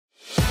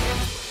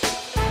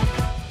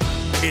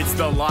It's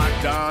the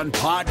Locked On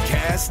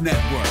Podcast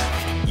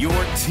Network, your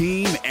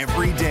team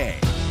every day.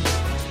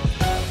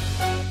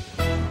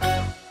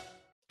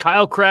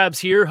 Kyle Krabs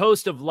here,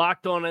 host of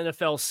Locked On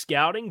NFL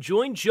Scouting.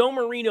 Join Joe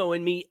Marino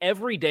and me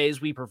every day as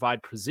we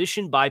provide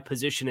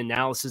position-by-position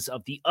analysis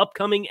of the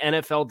upcoming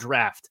NFL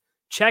Draft.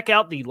 Check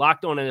out the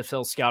Locked On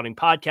NFL Scouting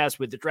podcast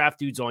with the Draft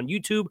Dudes on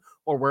YouTube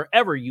or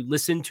wherever you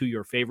listen to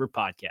your favorite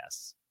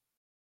podcasts.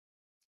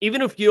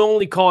 Even if you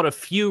only caught a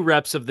few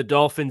reps of the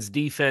Dolphins'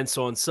 defense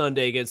on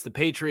Sunday against the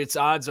Patriots,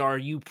 odds are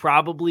you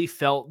probably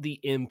felt the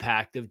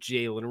impact of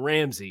Jalen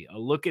Ramsey. A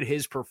look at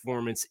his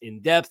performance in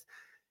depth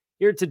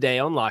here today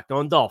on Locked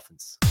On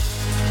Dolphins.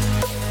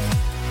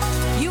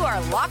 You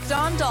are Locked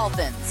On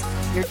Dolphins,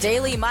 your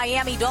daily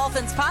Miami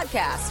Dolphins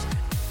podcast,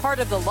 part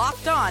of the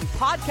Locked On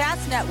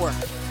Podcast Network,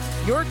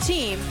 your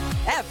team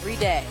every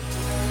day.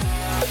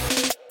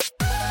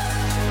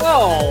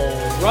 All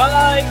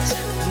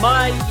right,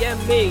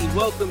 Miami,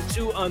 welcome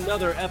to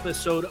another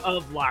episode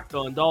of Locked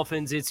On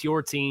Dolphins. It's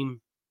your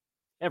team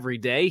every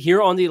day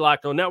here on the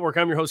Locked On Network.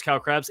 I'm your host, Kyle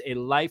Krabs, a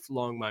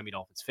lifelong Miami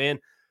Dolphins fan,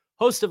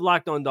 host of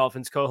Locked On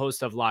Dolphins,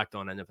 co-host of Locked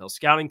On NFL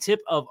Scouting. Tip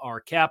of our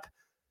cap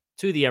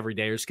to the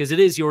everydayers, because it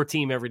is your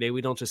team every day.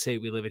 We don't just say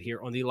we live it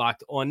here on the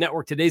Locked On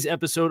Network. Today's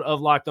episode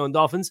of Locked On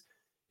Dolphins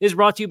is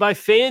brought to you by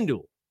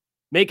FanDuel.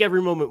 Make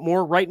every moment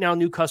more. Right now,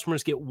 new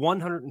customers get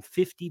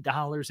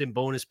 $150 in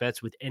bonus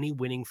bets with any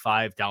winning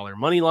 $5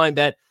 moneyline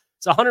bet.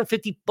 It's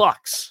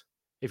 $150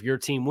 if your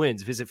team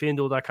wins. Visit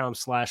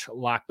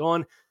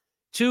FanDuel.com/lockedon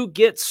to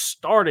get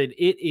started.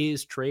 It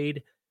is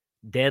trade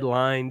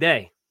deadline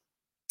day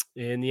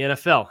in the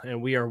NFL,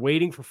 and we are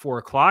waiting for 4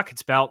 o'clock.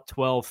 It's about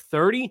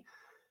 12:30,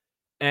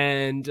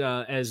 and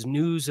as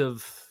news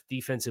of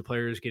defensive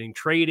players getting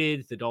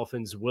traded, the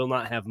Dolphins will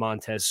not have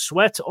Montez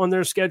Sweat on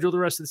their schedule the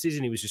rest of the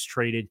season. He was just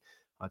traded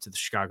to the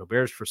Chicago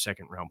Bears for a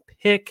second-round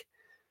pick.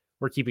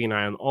 We're keeping an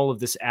eye on all of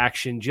this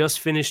action. Just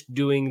finished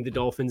doing the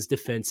Dolphins'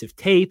 defensive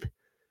tape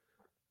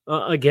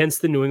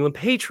against the New England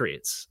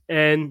Patriots.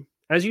 And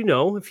as you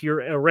know, if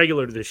you're a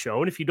regular to the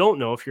show, and if you don't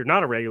know, if you're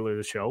not a regular to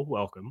the show,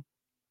 welcome.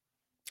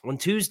 On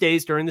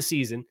Tuesdays during the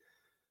season,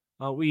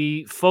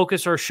 we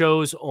focus our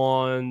shows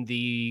on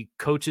the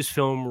coaches'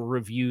 film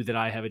review that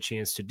I have a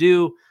chance to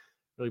do,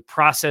 really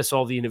process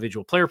all the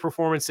individual player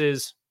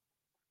performances.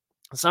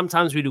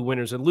 Sometimes we do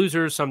winners and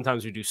losers.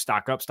 Sometimes we do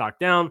stock up, stock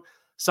down.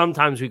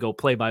 Sometimes we go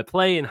play by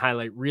play and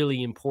highlight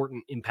really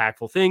important,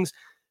 impactful things.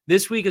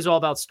 This week is all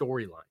about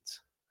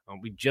storylines.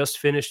 We just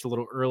finished a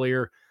little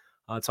earlier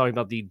talking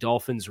about the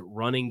Dolphins'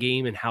 running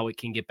game and how it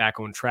can get back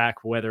on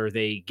track, whether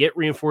they get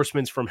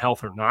reinforcements from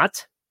health or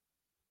not.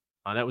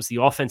 That was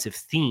the offensive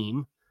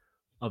theme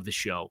of the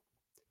show.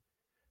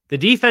 The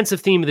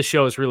defensive theme of the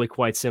show is really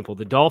quite simple.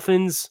 The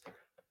Dolphins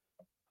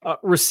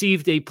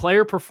received a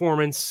player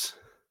performance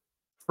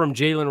from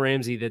Jalen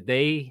Ramsey that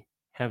they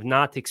have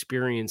not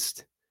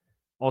experienced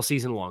all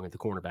season long at the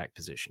cornerback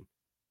position.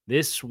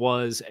 This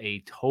was a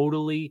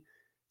totally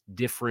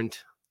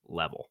different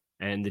level.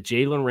 And the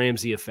Jalen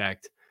Ramsey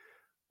effect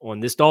on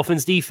this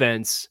Dolphins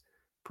defense,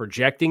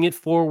 projecting it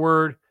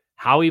forward,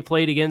 how he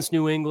played against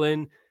New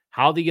England,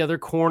 how the other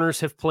corners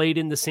have played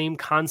in the same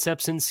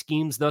concepts and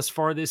schemes thus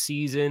far this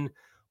season,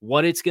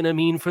 what it's going to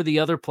mean for the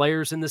other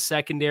players in the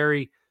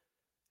secondary.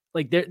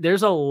 Like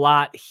there's a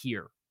lot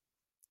here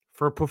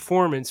for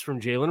performance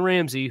from Jalen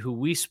Ramsey, who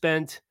we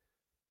spent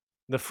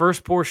the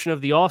first portion of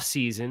the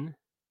offseason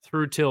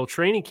through till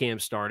training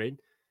camp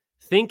started,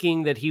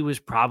 thinking that he was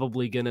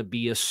probably going to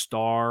be a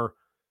star,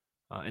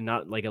 and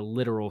not like a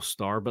literal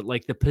star, but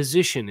like the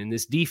position in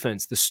this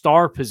defense, the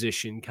star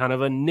position, kind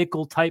of a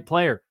nickel type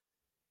player.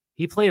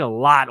 He played a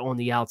lot on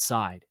the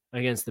outside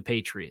against the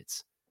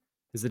Patriots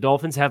because the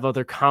Dolphins have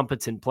other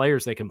competent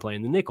players that can play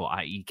in the nickel,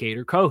 i.e.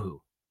 Kader Kohu.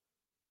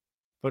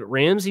 But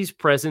Ramsey's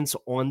presence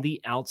on the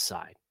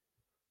outside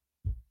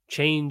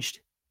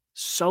changed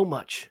so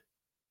much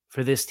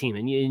for this team.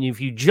 And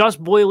if you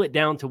just boil it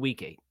down to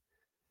week 8,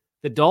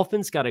 the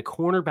Dolphins got a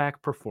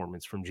cornerback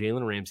performance from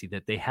Jalen Ramsey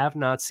that they have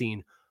not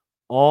seen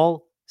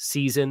all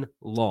season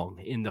long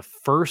in the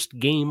first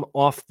game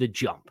off the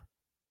jump.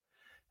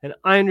 And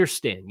I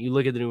understand. You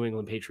look at the New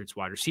England Patriots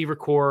wide receiver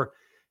core,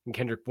 and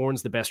Kendrick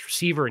Bourne's the best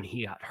receiver, and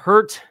he got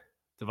hurt.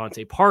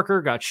 Devontae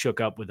Parker got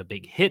shook up with a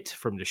big hit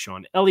from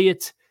Deshaun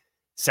Elliott.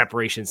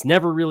 Separation's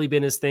never really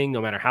been his thing, no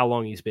matter how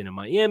long he's been in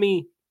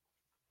Miami.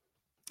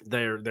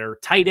 They're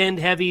tight end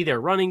heavy. They're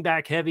running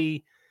back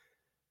heavy.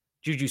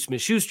 Juju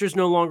Smith-Schuster's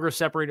no longer a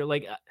separator.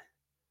 Like,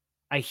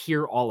 I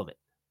hear all of it.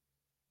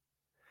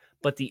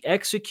 But the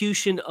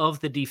execution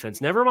of the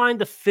defense, never mind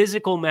the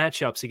physical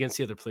matchups against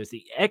the other players,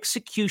 the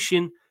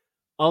execution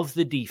of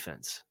the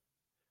defense,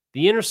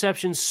 the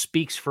interception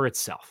speaks for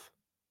itself.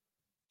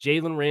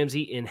 Jalen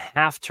Ramsey in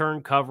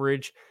half-turn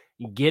coverage,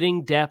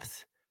 getting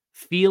depth,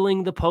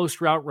 feeling the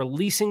post route,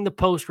 releasing the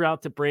post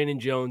route to Brandon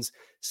Jones,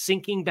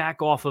 sinking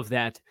back off of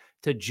that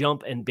to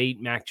jump and bait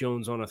Mac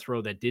Jones on a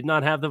throw that did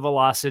not have the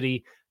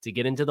velocity to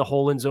get into the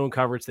hole in zone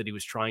coverage that he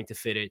was trying to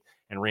fit it,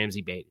 and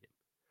Ramsey baited him.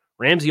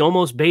 Ramsey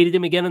almost baited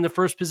him again in the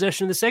first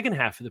possession of the second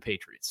half of the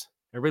Patriots.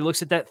 Everybody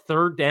looks at that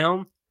third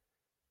down.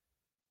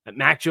 that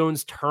Mac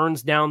Jones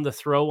turns down the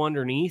throw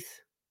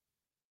underneath.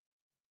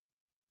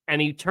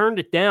 And he turned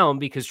it down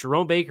because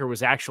Jerome Baker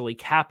was actually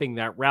capping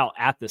that route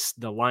at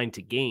the line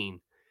to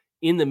gain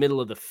in the middle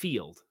of the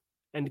field.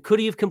 And could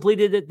he have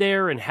completed it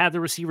there and had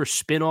the receiver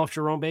spin off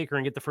Jerome Baker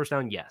and get the first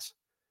down? Yes.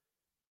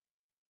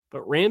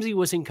 But Ramsey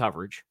was in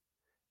coverage,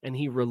 and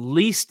he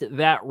released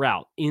that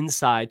route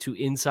inside to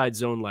inside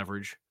zone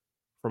leverage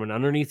from an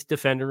underneath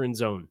defender in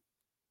zone.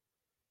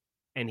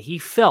 And he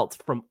felt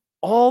from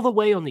all the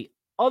way on the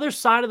other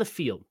side of the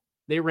field,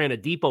 they ran a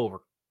deep over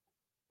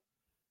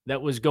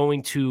that was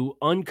going to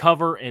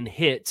uncover and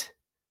hit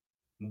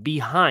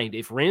behind.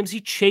 If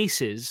Ramsey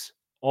chases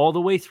all the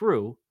way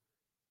through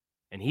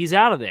and he's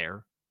out of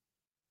there,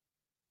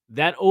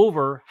 that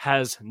over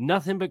has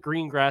nothing but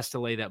green grass to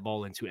lay that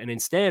ball into. And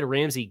instead,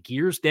 Ramsey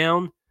gears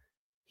down.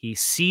 He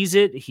sees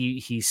it.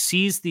 He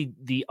sees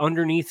the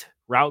underneath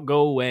route go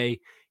away.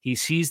 He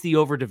sees the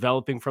over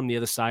developing from the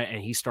other side,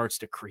 and he starts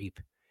to creep,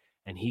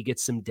 and he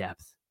gets some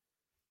depth.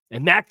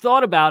 And Mac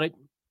thought about it.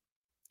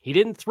 He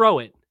didn't throw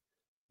it,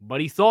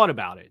 but he thought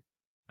about it.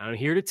 I'm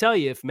here to tell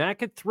you, if Mac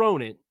had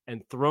thrown it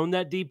and thrown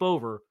that deep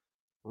over,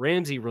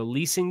 Ramsey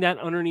releasing that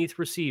underneath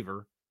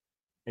receiver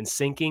and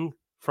sinking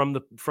from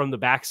the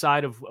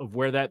backside of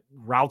where that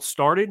route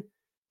started,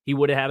 he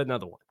would have had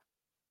another one.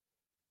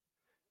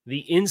 The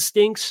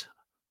instincts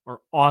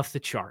are off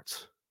the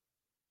charts.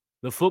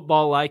 The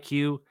football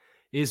IQ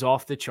is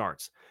off the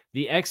charts.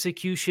 The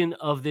execution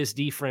of this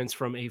defense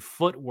from a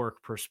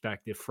footwork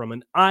perspective, from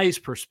an eyes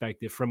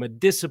perspective, from a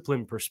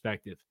discipline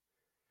perspective,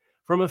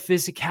 from a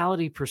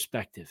physicality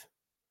perspective.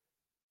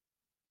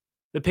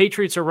 The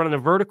Patriots are running a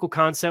vertical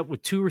concept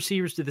with two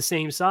receivers to the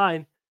same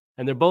side,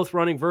 and they're both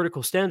running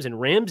vertical stems, and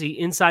Ramsey,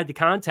 inside the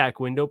contact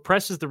window,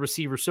 presses the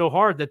receiver so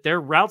hard that their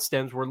route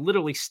stems were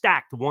literally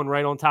stacked, one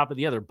right on top of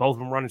the other, both of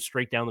them running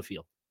straight down the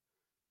field.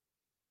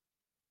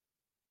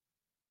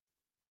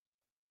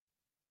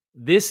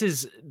 This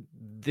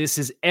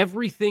is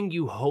everything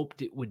you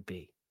hoped it would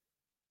be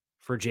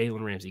for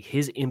Jalen Ramsey,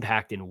 his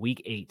impact in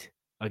Week 8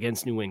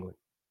 against New England.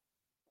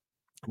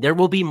 There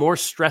will be more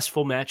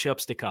stressful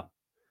matchups to come.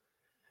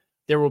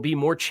 There will be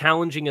more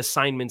challenging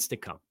assignments to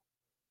come.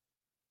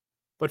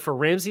 But for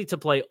Ramsey to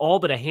play all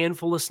but a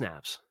handful of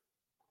snaps,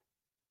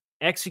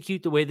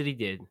 execute the way that he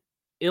did,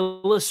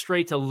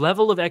 illustrates a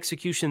level of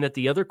execution that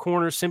the other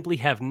corners simply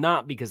have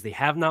not, because they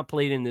have not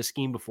played in this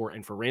scheme before,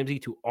 and for Ramsey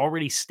to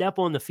already step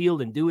on the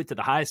field and do it to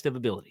the highest of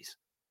abilities.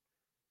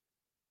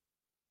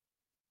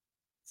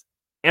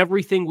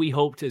 Everything we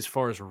hoped as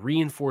far as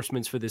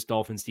reinforcements for this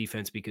Dolphins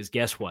defense, because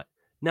guess what?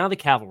 Now the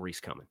cavalry's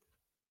coming.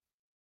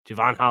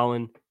 Javon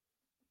Holland,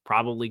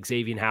 probably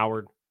Xavier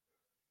Howard,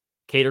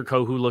 Kader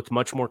Kohou looked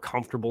much more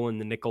comfortable in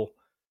the nickel.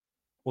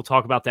 We'll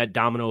talk about that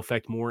domino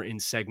effect more in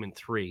segment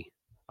 3.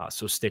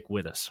 So stick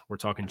with us. We're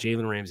talking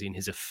Jalen Ramsey and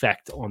his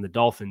effect on the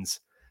Dolphins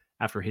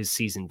after his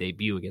season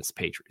debut against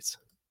the Patriots.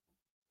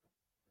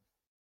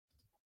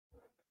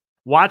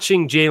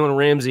 Watching Jalen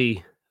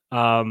Ramsey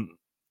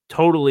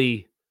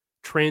totally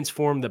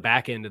transform the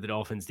back end of the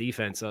Dolphins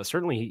defense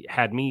certainly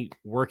had me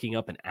working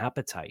up an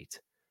appetite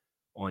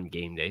on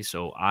game day.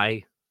 So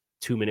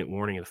 2-minute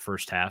warning of the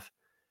first half.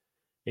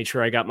 Made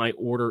sure I got my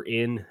order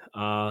in.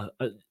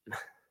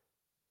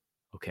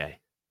 Okay.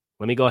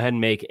 Let me go ahead and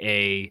make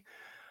a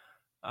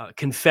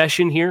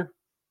confession here.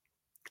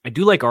 I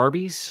do like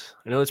Arby's.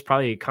 I know it's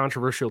probably a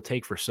controversial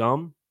take for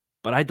some,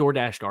 but I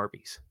DoorDashed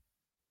Arby's.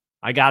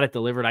 I got it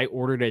delivered. I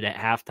ordered it at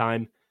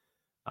halftime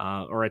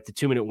or at the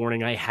 2-minute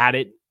warning. I had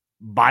it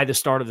by the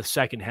start of the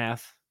second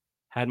half.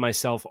 Had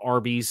myself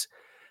Arby's.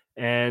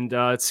 And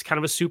it's kind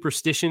of a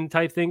superstition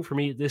type thing for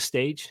me at this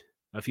stage.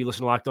 If you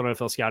listen to Locked On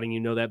NFL Scouting, you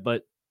know that.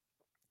 But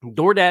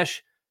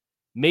DoorDash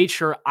made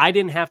sure I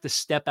didn't have to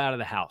step out of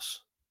the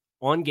house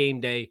on game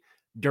day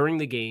during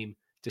the game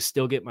to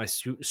still get my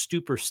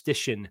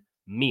superstition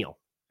meal.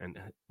 And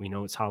we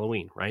know it's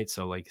Halloween, right?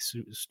 So like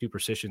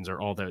superstitions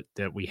are all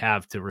that we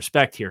have to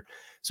respect here.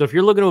 So if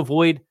you're looking to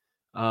avoid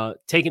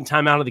taking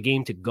time out of the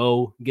game to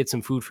go get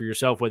some food for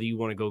yourself, whether you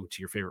want to go to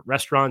your favorite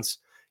restaurants,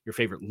 your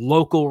favorite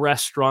local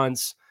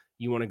restaurants,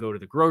 you want to go to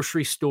the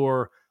grocery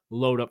store,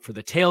 load up for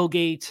the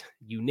tailgate,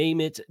 you name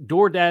it,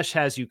 DoorDash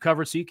has you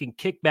covered so you can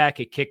kick back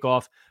at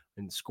kickoff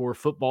and score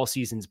football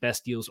season's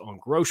best deals on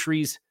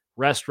groceries,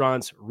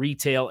 restaurants,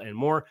 retail, and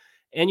more.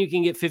 And you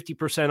can get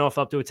 50% off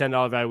up to a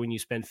 $10 value when you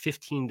spend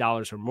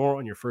 $15 or more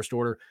on your first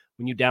order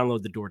when you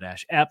download the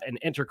DoorDash app and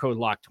enter code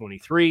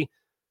LOCK23.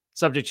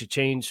 Subject to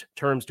change,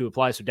 terms to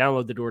apply, so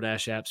download the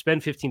DoorDash app,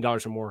 spend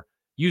 $15 or more,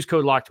 use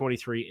code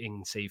LOCK23,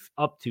 and save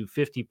up to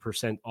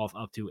 50% off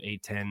up to a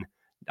 $10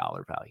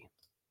 value.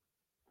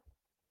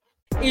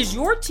 Is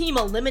your team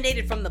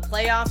eliminated from the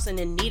playoffs and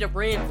in need of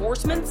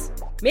reinforcements?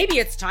 Maybe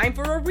it's time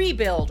for a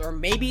rebuild, or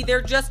maybe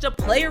they're just a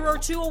player or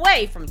two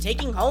away from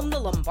taking home the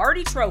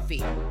Lombardi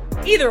Trophy.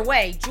 Either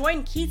way,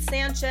 join Keith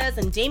Sanchez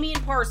and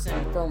Damian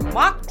Parson for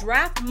Mock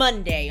Draft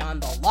Monday on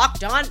the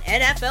Locked On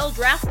NFL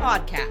Draft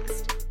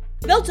Podcast.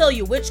 They'll tell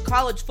you which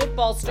college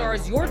football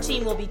stars your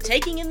team will be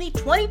taking in the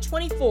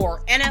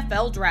 2024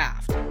 NFL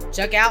Draft.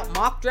 Check out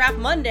Mock Draft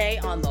Monday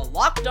on the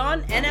Locked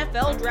On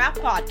NFL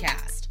Draft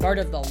Podcast, part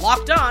of the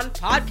Locked On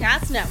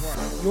Podcast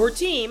Network, your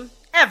team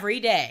every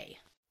day.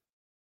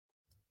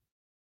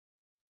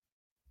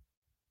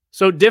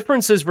 So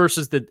differences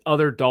versus the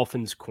other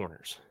Dolphins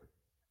corners.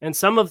 And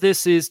some of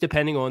this is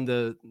depending on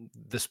the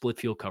split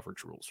field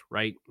coverage rules,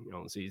 right?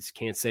 So you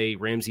can't say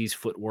Ramsey's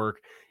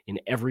footwork in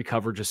every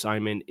coverage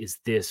assignment is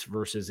this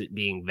versus it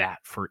being that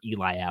for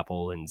Eli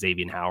Apple and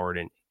Xavier Howard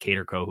and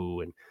Kader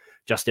Kohu and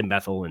Justin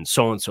Bethel and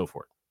so on and so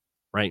forth,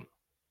 right?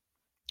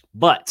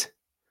 But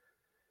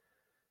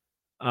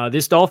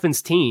this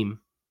Dolphins team,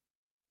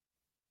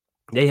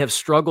 they have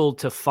struggled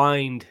to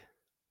find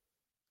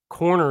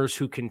corners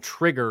who can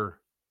trigger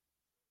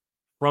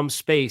from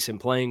space and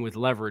playing with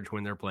leverage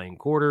when they're playing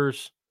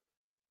quarters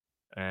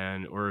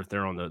or if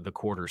they're on the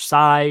quarter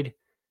side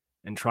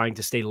and trying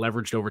to stay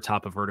leveraged over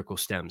top of vertical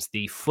stems.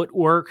 The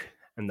footwork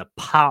and the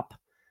pop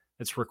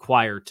that's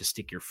required to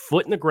stick your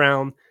foot in the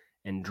ground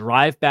and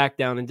drive back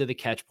down into the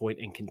catch point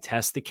and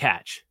contest the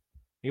catch.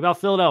 Think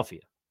about Philadelphia.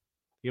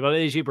 Think about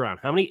A.J. Brown.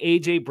 How many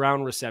A.J.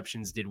 Brown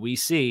receptions did we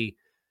see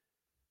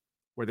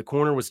where the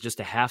corner was just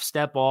a half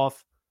step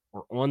off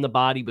or on the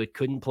body but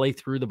couldn't play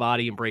through the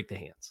body and break the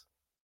hands?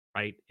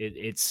 Right?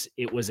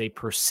 It was a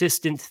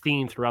persistent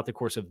theme throughout the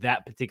course of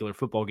that particular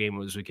football game. It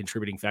was a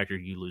contributing factor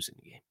to you losing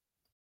the game.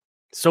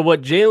 So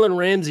what Jalen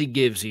Ramsey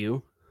gives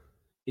you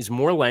is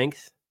more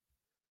length,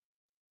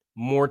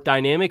 more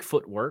dynamic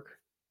footwork,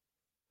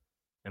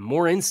 and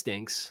more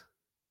instincts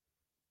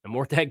and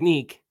more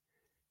technique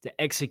to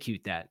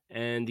execute that.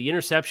 And the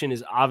interception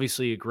is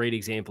obviously a great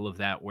example of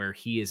that, where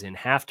he is in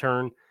half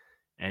turn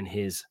and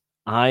his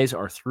eyes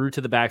are through to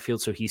the backfield.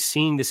 So he's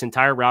seeing this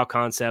entire route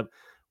concept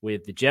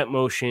with the jet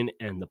motion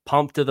and the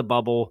pump to the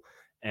bubble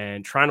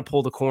and trying to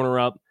pull the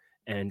corner up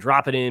and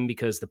drop it in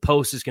because the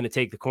post is going to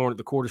take the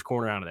quarter's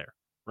corner out of there,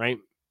 right?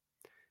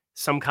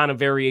 Some kind of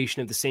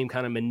variation of the same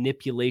kind of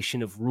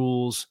manipulation of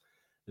rules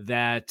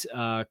that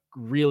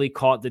really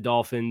caught the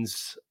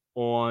Dolphins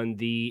on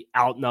the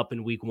out and up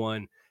in week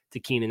one to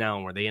Keenan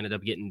Allen, where they ended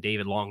up getting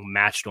David Long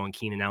matched on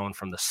Keenan Allen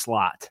from the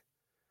slot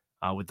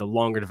with the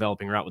longer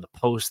developing route with a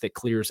post that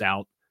clears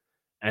out,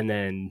 and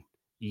then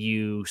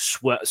you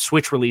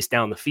switch release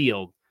down the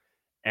field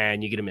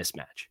and you get a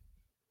mismatch.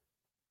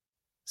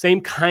 Same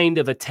kind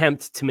of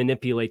attempt to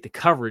manipulate the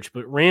coverage,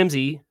 but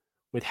Ramsey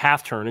with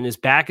half turn and his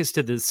back is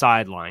to the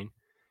sideline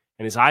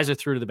and his eyes are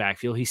through to the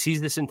backfield. He sees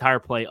this entire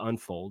play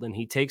unfold and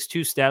he takes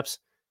 2 steps.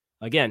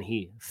 Again,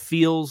 he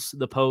feels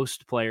the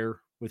post player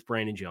with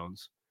Brandon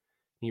Jones.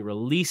 He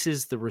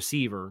releases the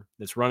receiver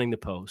that's running the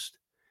post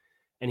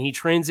and he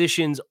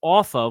transitions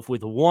off of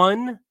with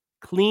 1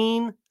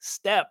 clean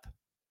step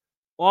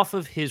off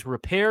of his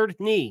repaired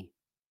knee.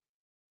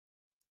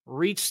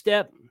 Reach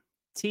step,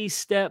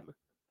 T-step,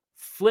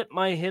 flip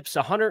my hips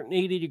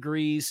 180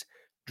 degrees,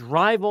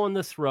 drive on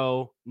the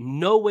throw,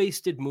 no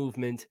wasted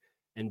movement,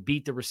 and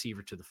beat the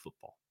receiver to the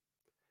football.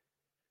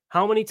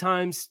 How many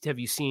times have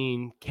you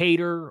seen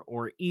Kader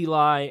or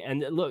Eli?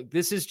 And look,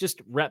 this is just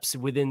reps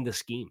within the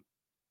scheme,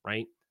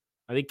 right?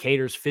 I think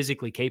Kader's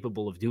physically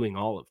capable of doing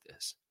all of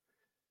this.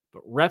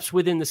 But reps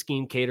within the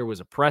scheme, Kader was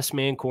a press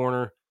man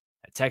corner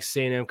at Texas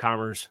A&M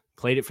Commerce,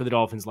 played it for the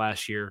Dolphins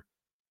last year.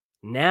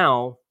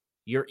 Now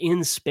you're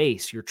in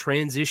space. Your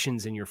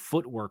transitions and your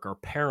footwork are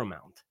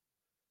paramount.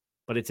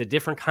 But it's a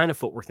different kind of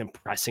footwork than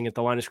pressing at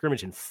the line of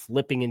scrimmage and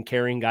flipping and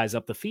carrying guys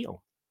up the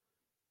field.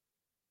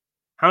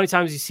 How many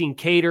times have you seen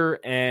Kader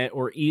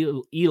or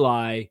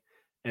Eli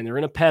and they're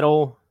in a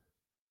pedal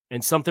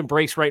and something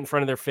breaks right in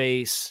front of their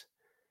face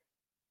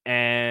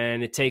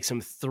and it takes them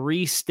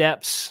 3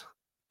 steps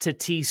to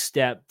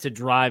T-step to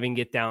drive and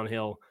get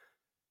downhill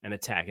and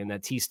attack. And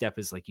that T-step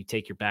is like you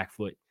take your back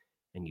foot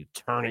and you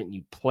turn it and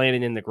you plant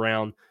it in the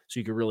ground so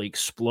you can really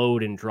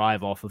explode and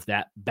drive off of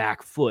that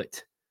back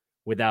foot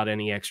without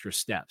any extra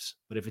steps.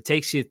 But if it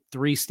takes you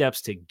 3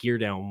 steps to gear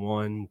down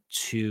 1,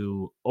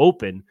 2,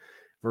 open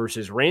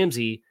versus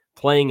Ramsey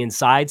playing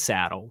inside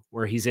saddle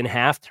where he's in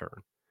half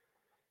turn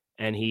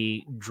and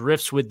he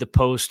drifts with the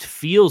post,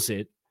 feels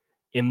it,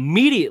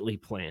 immediately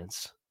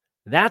plants.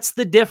 That's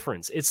the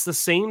difference. It's the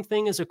same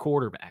thing as a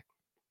quarterback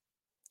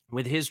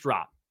with his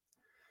drop.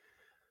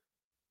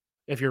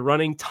 If you're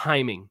running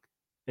timing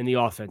in the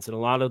offense, and a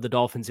lot of the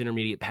Dolphins'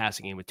 intermediate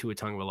passing game with Tua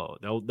Tagovailoa,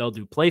 they'll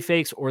do play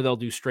fakes or they'll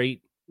do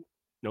straight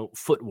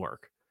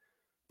footwork.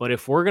 But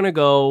if we're going to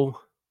go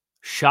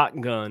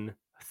shotgun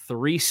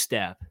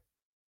 3-step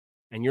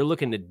and you're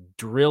looking to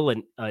drill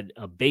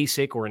a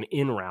basic or an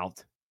in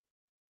route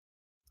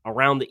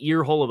around the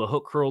ear hole of a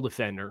hook curl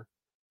defender,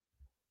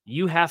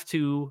 you have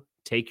to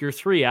take your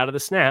 3 out of the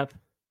snap.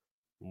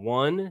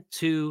 1,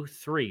 2,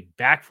 3.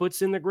 Back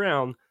foot's in the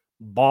ground.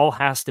 Ball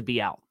has to be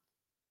out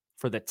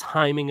for the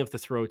timing of the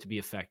throw to be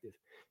effective.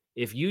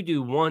 If you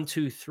do 1,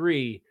 2,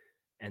 3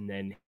 and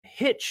then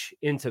hitch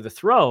into the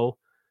throw,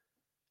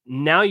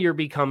 now you're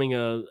becoming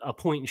a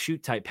point and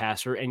shoot type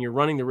passer and you're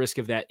running the risk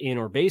of that in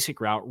or basic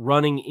route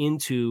running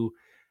into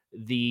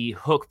the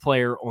hook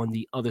player on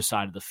the other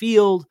side of the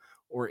field,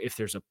 or if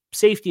there's a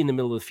safety in the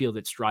middle of the field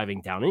that's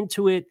driving down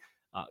into it,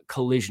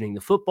 collisioning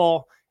the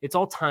football. It's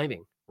all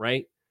timing,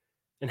 right?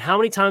 And how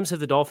many times have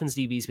the Dolphins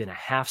DBs been a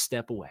half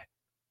step away?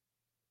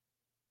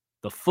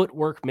 The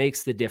footwork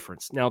makes the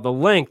difference. Now, the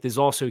length is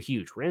also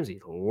huge.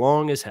 Ramsey's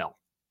long as hell,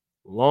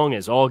 long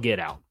as all get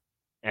out.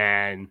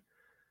 And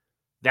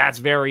that's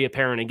very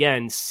apparent,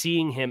 again,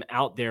 seeing him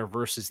out there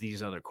versus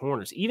these other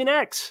corners. Even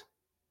X,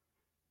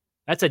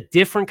 that's a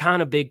different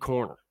kind of big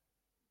corner.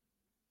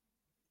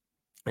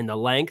 And the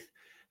length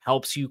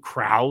helps you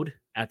crowd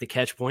at the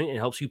catch point and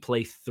helps you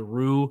play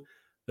through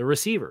the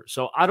receiver.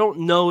 So I don't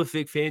know if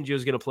Vic Fangio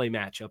is going to play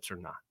matchups or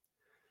not.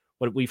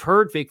 What we've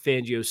heard Vic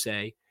Fangio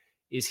say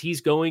is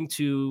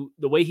the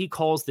way he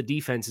calls the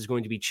defense is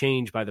going to be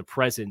changed by the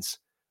presence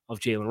of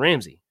Jalen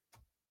Ramsey.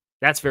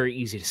 That's very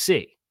easy to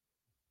see.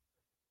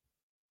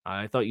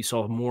 I thought you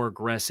saw a more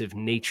aggressive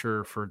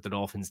nature for the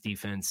Dolphins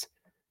defense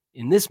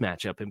in this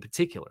matchup in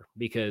particular,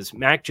 because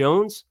Mac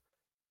Jones,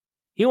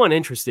 he wasn't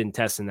interested in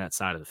testing that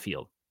side of the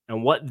field.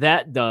 And what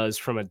that does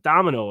from a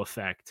domino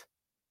effect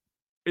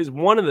is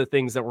one of the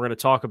things that we're going to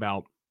talk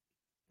about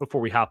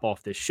before we hop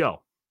off this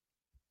show.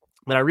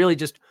 But I really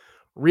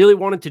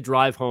wanted to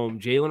drive home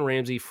Jalen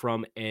Ramsey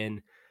from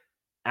an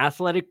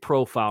athletic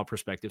profile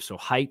perspective. So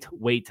height,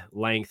 weight,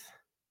 length,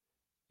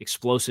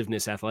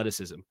 explosiveness,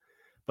 athleticism,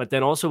 but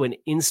then also an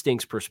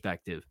instincts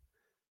perspective.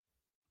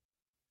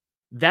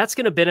 That's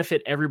going to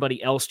benefit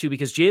everybody else too,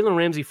 because Jalen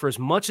Ramsey, for as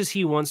much as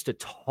he wants to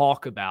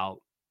talk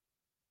about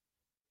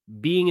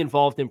being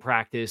involved in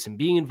practice and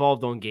being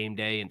involved on game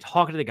day and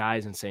talking to the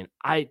guys and saying,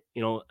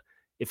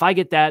 if I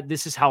get that,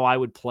 this is how I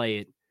would play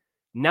it.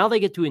 Now they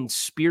get to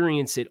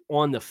experience it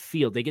on the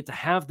field. They get to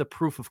have the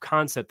proof of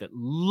concept that,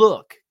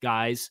 look,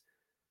 guys,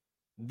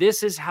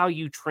 this is how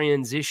you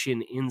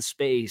transition in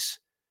space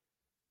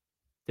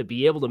to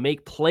be able to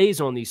make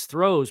plays on these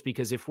throws.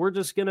 Because if we're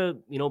just going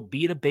to,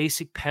 beat a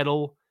basic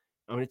pedal,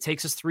 and it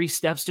takes us 3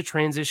 steps to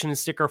transition and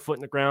stick our foot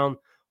in the ground,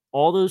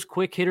 all those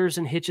quick hitters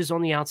and hitches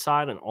on the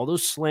outside and all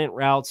those slant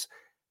routes,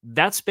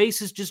 that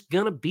space is just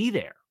going to be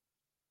there.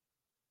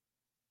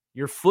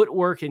 Your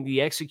footwork and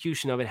the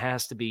execution of it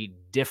has to be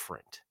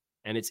different.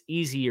 And it's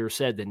easier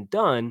said than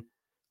done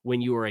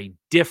when you are a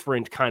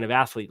different kind of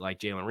athlete like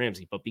Jalen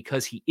Ramsey. But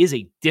because he is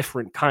a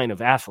different kind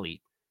of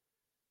athlete,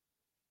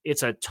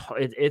 it's a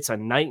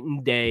night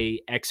and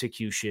day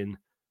execution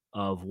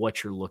of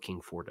what you're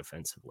looking for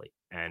defensively.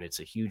 And it's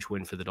a huge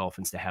win for the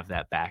Dolphins to have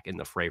that back in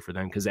the fray for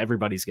them, because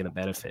everybody's going to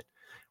benefit.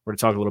 We're going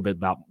to talk a little bit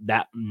about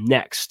that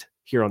next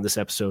here on this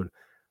episode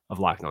of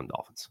Locked On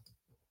Dolphins.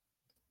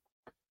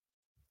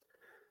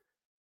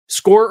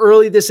 Score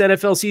early this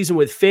NFL season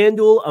with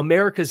FanDuel,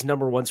 America's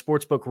 #1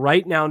 sportsbook.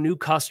 Right now, new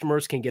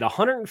customers can get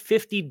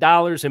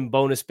 $150 in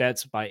bonus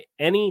bets by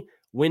any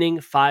winning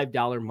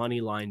 $5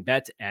 money line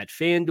bet at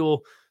FanDuel.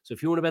 So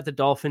if you want to bet the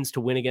Dolphins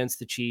to win against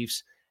the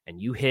Chiefs and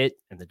you hit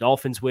and the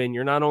Dolphins win,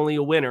 you're not only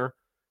a winner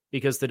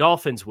because the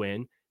Dolphins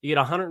win, you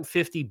get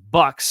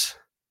 $150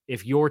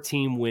 if your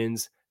team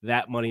wins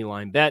that money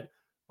line bet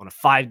on a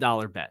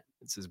 $5 bet.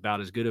 It's about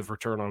as good of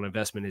return on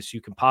investment as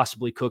you can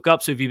possibly cook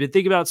up. So if you've been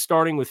thinking about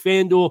starting with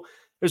FanDuel,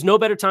 there's no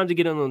better time to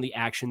get in on the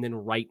action than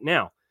right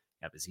now.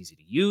 The app is easy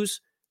to use.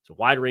 It's a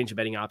wide range of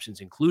betting options,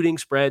 including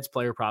spreads,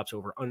 player props,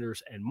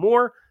 over-unders, and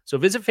more. So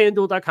visit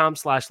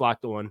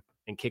FanDuel.com/LockedOn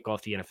and kick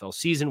off the NFL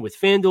season with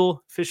FanDuel,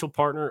 official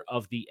partner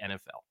of the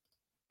NFL.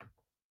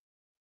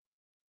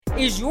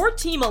 Is your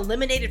team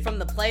eliminated from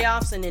the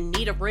playoffs and in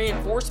need of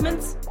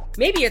reinforcements?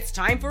 Maybe it's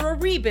time for a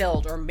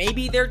rebuild, or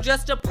maybe they're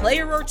just a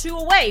player or two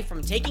away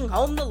from taking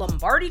home the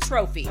Lombardi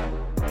Trophy.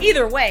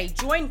 Either way,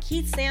 join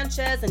Keith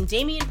Sanchez and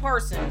Damian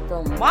Parson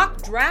for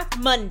Mock Draft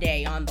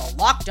Monday on the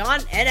Locked On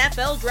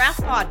NFL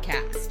Draft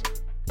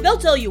Podcast. They'll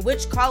tell you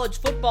which college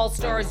football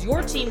stars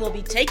your team will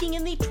be taking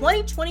in the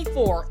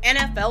 2024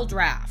 NFL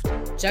Draft.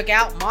 Check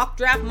out Mock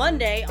Draft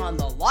Monday on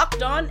the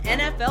Locked On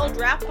NFL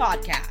Draft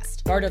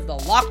Podcast, part of the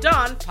Locked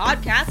On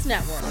Podcast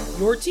Network,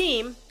 your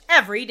team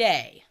every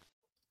day.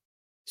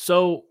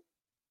 So,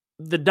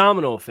 the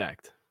domino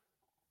effect.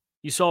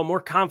 You saw a more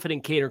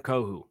confident Kader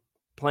Kohou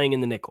playing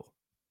in the nickel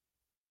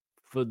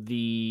for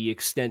the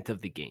extent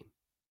of the game.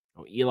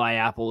 Eli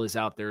Apple is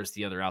out there as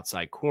the other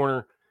outside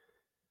corner.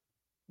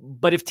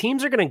 But if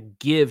teams are going to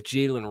give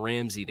Jalen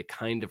Ramsey the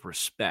kind of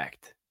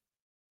respect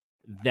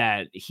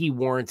that he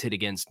warranted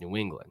against New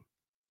England,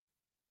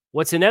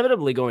 what's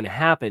inevitably going to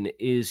happen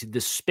is the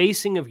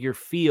spacing of your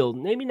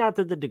field, maybe not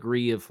to the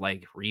degree of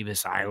like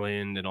Revis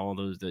Island and all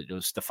those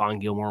Stephon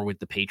Gilmore with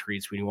the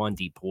Patriots when you want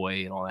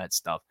Depoy and all that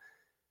stuff.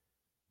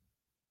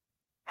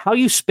 How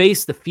you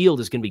space the field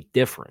is going to be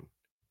different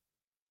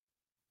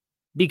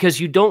because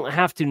you don't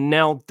have to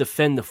now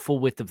defend the full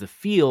width of the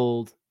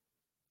field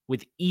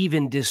with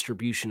even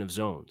distribution of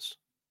zones.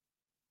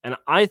 And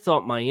I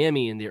thought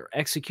Miami and their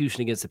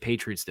execution against the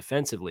Patriots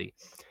defensively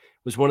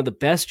was one of the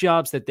best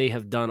jobs that they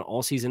have done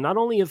all season, not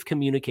only of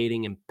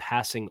communicating and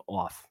passing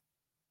off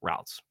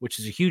routes, which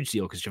is a huge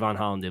deal because Javon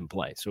Holland didn't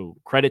play. So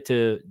credit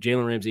to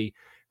Jalen Ramsey,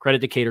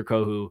 credit to Kader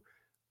Kohou,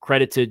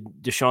 credit to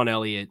Deshaun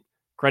Elliott,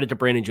 Credit to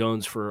Brandon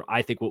Jones for,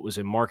 I think, what was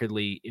a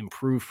markedly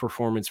improved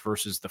performance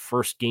versus the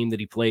first game that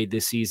he played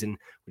this season,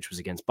 which was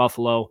against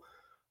Buffalo.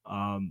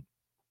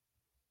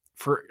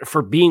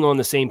 For being on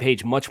the same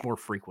page much more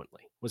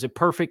frequently. Was it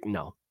perfect?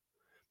 No.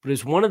 But it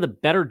was one of the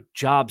better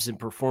jobs and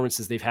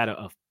performances they've had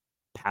of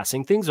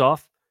passing things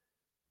off.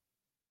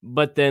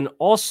 But then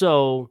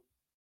also,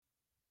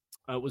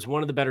 it was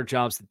one of the better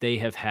jobs that they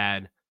have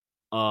had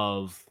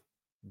of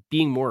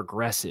being more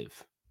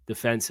aggressive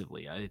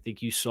defensively. I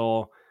think you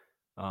saw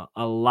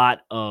a lot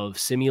of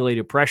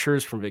simulated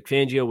pressures from Vic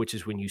Fangio, which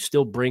is when you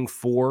still bring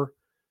four,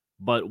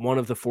 but one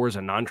of the four is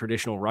a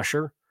non-traditional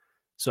rusher.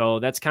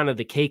 So that's kind of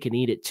the cake and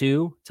eat it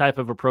too type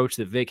of approach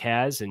that Vic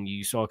has. And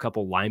you saw a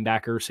couple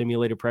linebacker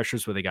simulated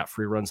pressures where they got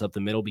free runs up the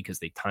middle because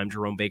they timed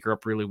Jerome Baker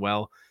up really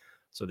well.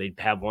 So they'd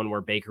have one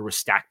where Baker was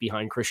stacked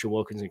behind Christian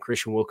Wilkins and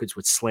Christian Wilkins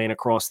would slant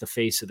across the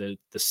face of the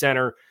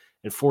center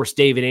and force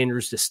David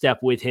Andrews to step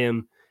with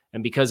him.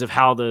 And because of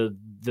how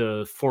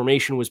the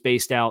formation was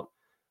based out,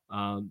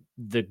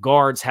 the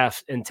guards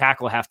and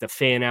tackle have to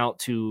fan out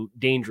to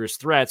dangerous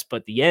threats,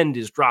 but the end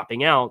is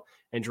dropping out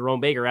and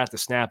Jerome Baker at the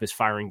snap is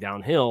firing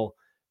downhill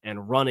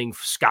and running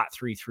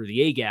scot-free through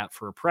the A-gap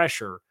for a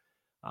pressure.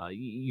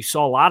 You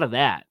saw a lot of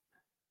that.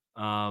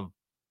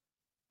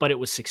 But it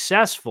was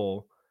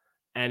successful,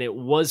 and it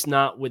was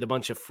not with a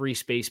bunch of free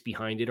space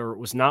behind it, or it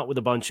was not with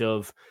a bunch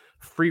of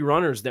free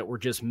runners that were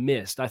just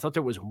missed. I thought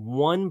there was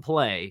one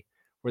play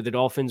where the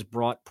Dolphins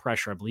brought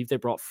pressure. I believe they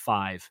brought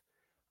 5,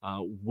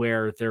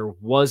 where there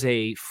was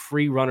a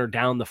free runner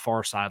down the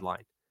far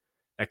sideline.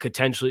 That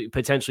potentially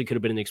could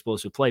have been an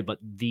explosive play, but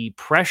the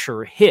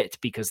pressure hit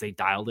because they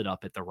dialed it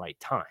up at the right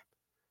time.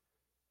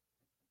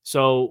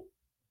 So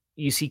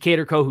you see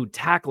Kader Kohou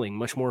tackling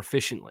much more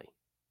efficiently,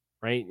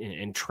 right?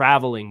 And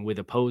traveling with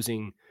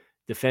opposing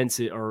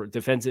defensive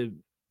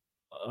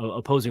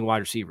opposing wide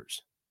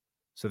receivers.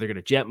 So they're going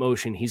to jet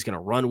motion. He's going to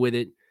run with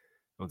it.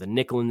 The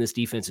nickel in this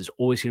defense is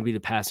always going to be the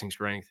passing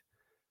strength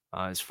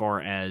as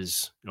far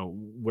as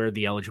where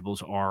the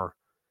eligibles are.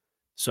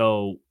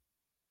 So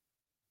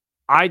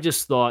I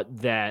just thought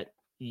that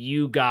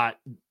you got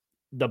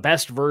the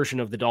best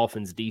version of the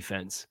Dolphins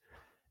defense.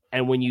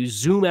 And when you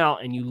zoom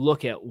out and you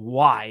look at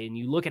why, and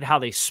you look at how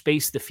they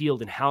spaced the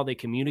field and how they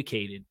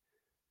communicated,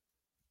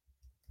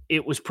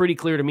 it was pretty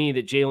clear to me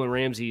that Jalen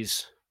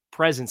Ramsey's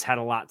presence had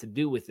a lot to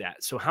do with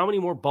that. So how many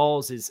more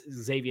balls is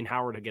Xavier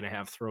Howard going to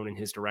have thrown in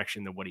his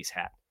direction than what he's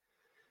had?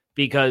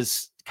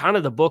 Because kind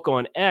of the book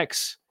on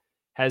X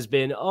has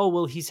been,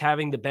 he's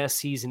having the best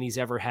season he's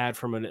ever had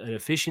from an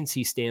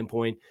efficiency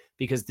standpoint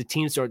because the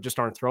teams just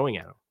aren't throwing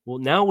at him. Well,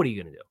 now what are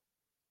you going to do?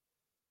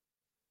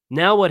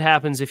 Now what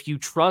happens if you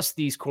trust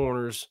these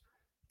corners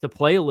to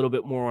play a little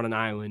bit more on an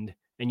island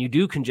and you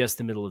do congest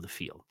the middle of the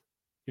field?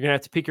 You're going to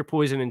have to pick your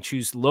poison and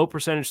choose low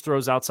percentage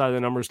throws outside of the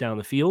numbers down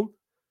the field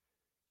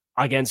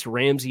against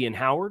Ramsey and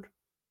Howard.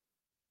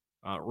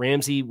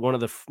 Ramsey, one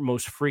of the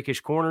most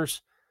freakish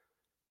corners,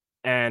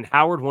 and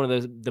Howard, one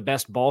of the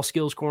best ball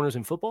skills corners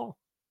in football,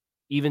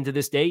 even to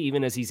this day,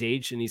 even as he's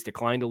aged and he's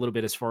declined a little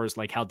bit as far as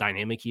like how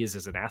dynamic he is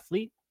as an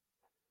athlete.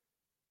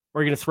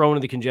 Or are you going to throw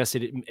into the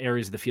congested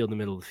areas of the field in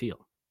the middle of the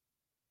field?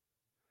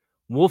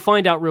 We'll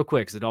find out real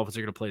quick because the Dolphins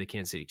are going to play the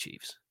Kansas City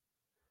Chiefs.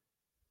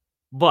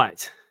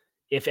 But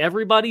if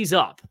everybody's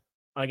up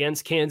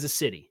against Kansas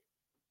City,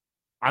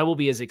 I will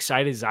be as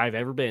excited as I've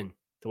ever been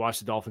to watch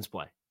the Dolphins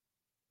play.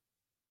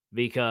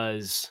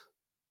 Because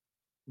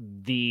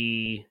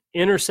the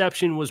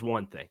interception was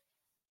one thing.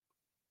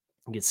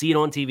 You could see it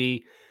on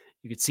TV.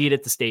 You could see it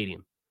at the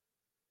stadium.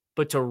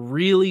 But to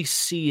really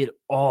see it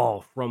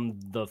all from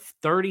the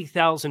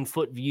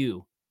 30,000-foot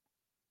view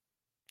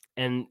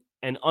and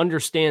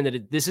understand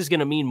that this is going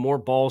to mean more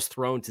balls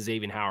thrown to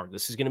Xavier Howard.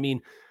 This is going to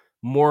mean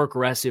more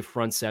aggressive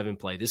front seven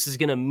play. This is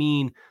going to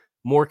mean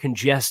more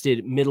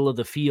congested middle of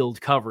the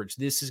field coverage.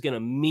 This is going to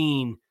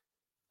mean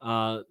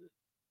that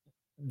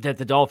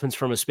the Dolphins,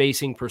 from a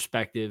spacing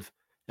perspective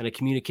and a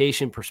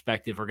communication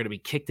perspective, are going to be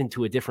kicked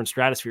into a different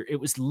stratosphere. It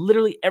was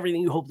literally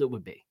everything you hoped it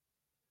would be.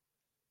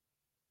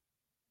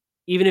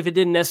 Even if it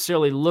didn't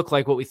necessarily look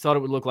like what we thought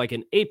it would look like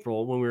in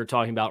April when we were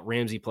talking about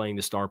Ramsey playing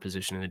the star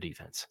position in the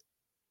defense.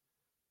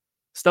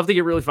 Stuff to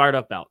get really fired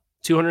up about.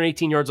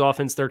 218 yards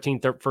offense, 13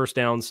 first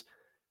downs.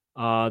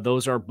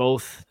 Those are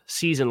both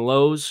season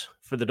lows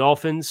for the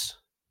Dolphins.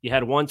 You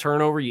had one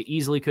turnover. You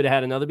easily could have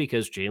had another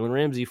because Jalen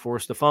Ramsey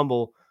forced a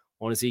fumble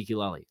on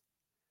Ezekiel Elliott.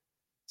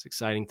 It's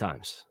exciting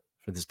times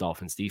for this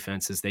Dolphins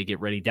defense as they get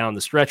ready down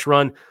the stretch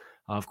run.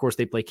 Of course,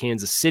 they play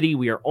Kansas City.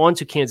 We are on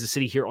to Kansas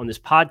City here on this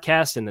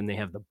podcast, and then they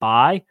have the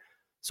bye.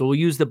 So we'll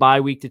use the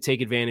bye week to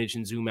take advantage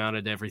and zoom out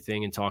at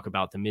everything and talk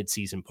about the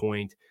midseason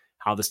point,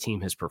 how this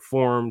team has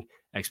performed,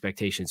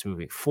 expectations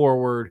moving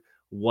forward,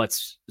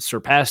 what's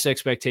surpassed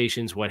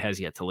expectations, what has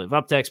yet to live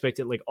up to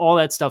expected. Like, all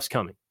that stuff's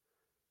coming.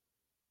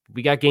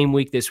 We got game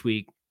week this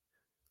week.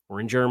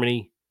 We're in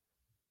Germany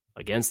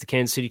against the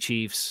Kansas City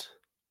Chiefs.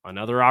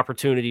 Another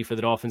opportunity for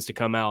the Dolphins to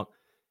come out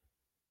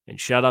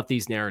and shut up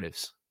these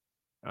narratives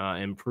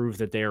and prove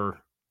that they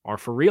are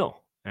for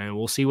real. And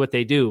we'll see what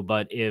they do.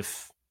 But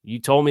if You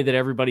told me that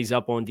everybody's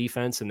up on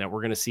defense and that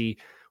we're going to see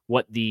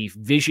what the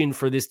vision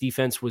for this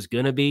defense was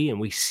going to be, and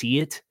we see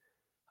it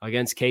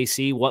against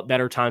KC. What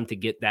better time to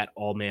get that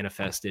all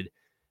manifested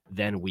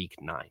than week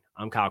 9?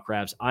 I'm Kyle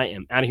Krabs. I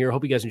am out of here.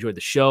 Hope you guys enjoyed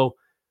the show.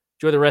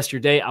 Enjoy the rest of your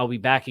day. I'll be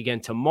back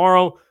again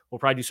tomorrow. We'll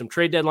probably do some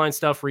trade deadline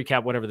stuff,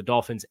 recap whatever the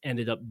Dolphins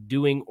ended up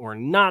doing or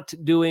not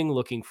doing.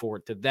 Looking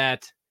forward to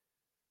that.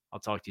 I'll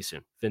talk to you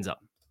soon. Fins up.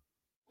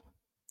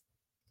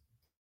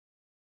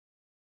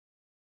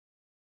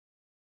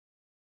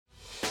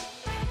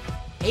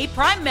 Hey,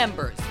 Prime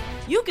members,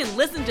 you can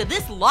listen to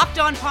this Locked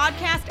On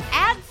podcast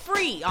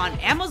ad-free on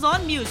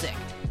Amazon Music.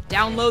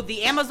 Download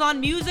the Amazon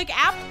Music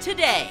app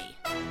today.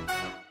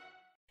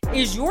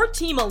 Is your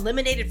team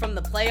eliminated from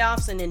the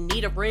playoffs and in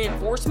need of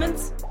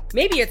reinforcements?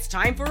 Maybe it's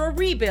time for a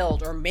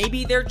rebuild, or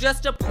maybe they're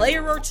just a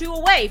player or two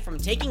away from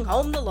taking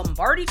home the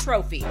Lombardi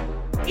Trophy.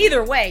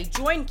 Either way,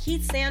 join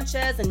Keith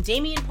Sanchez and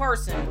Damian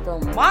Parson for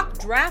Mock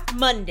Draft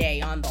Monday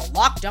on the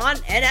Locked On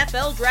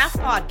NFL Draft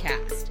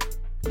Podcast.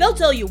 They'll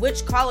tell you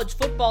which college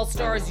football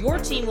stars your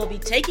team will be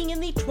taking in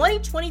the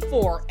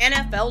 2024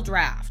 NFL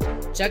Draft.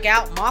 Check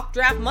out Mock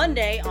Draft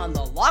Monday on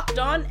the Locked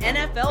On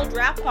NFL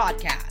Draft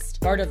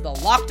Podcast, part of the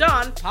Locked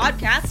On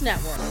Podcast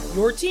Network.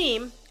 Your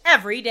team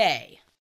every day.